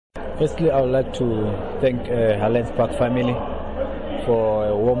Firstly, I would like to thank Highlands Park family for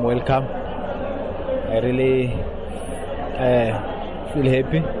a warm welcome. I really feel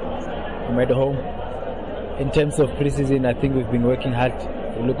happy. I'm at home. In terms of pre-season, I think we've been working hard.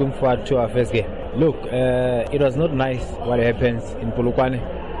 We're looking forward to our first game. Look, it was not nice what happens in Polokwane,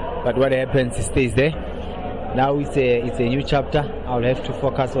 but what happens stays there. Now it's a new chapter. I'll have to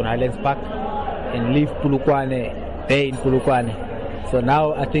focus on Highlands Park and leave Polokwane there in Polokwane. So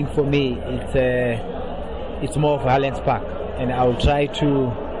now I think for me it's more of Highlands Park, and I will try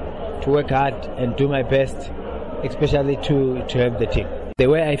to work hard and do my best, especially to help the team. The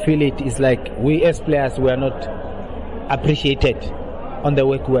way I feel it is like we as players were not appreciated on the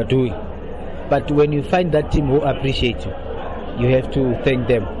work we are doing. But when you find that team who appreciate you, you have to thank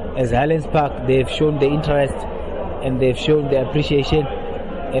them. As Highlands Park, they've shown the interest and they've shown the appreciation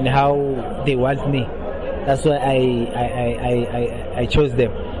and how they want me. That's why I chose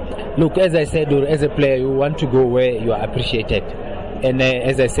them. Look, as I said, as a player, you want to go where you are appreciated. And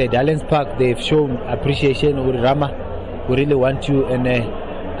as I said, Highlands Park, they've shown appreciation with Rama. We really want you. And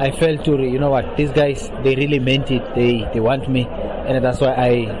I felt, you know what, these guys, they really meant it. They want me. And that's why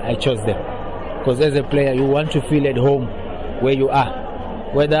I chose them. Because as a player, you want to feel at home where you are.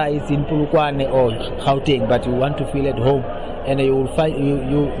 Whether it's in Polokwane or Gauteng, but you want to feel at home. And you will find,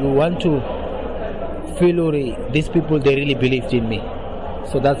 you want to feel these people, they really believed in me.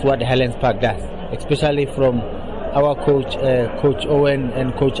 So that's what Highlands Park does, especially from our coach, Coach Owen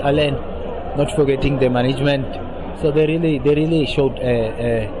and Coach Allen, not forgetting the management. So they really showed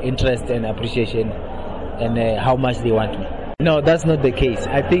interest and appreciation and how much they want me. No, that's not the case.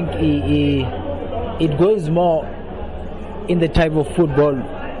 I think it goes more in the type of football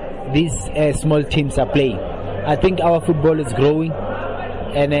these small teams are playing. I think our football is growing,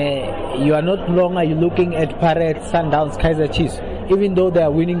 and you are not longer looking at Pirates, Sundowns, Kaizer Chiefs, even though they are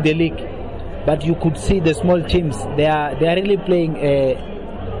winning the league. But you could see the small teams, they are really playing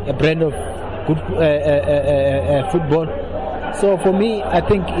a brand of good football. So for me, I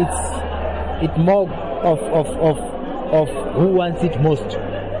think it's more of who wants it most,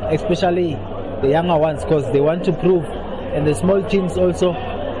 especially the younger ones, because they want to prove, and the small teams also,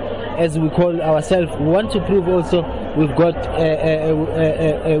 as we call ourselves, we want to prove also we've got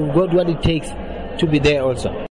what it takes to be there also.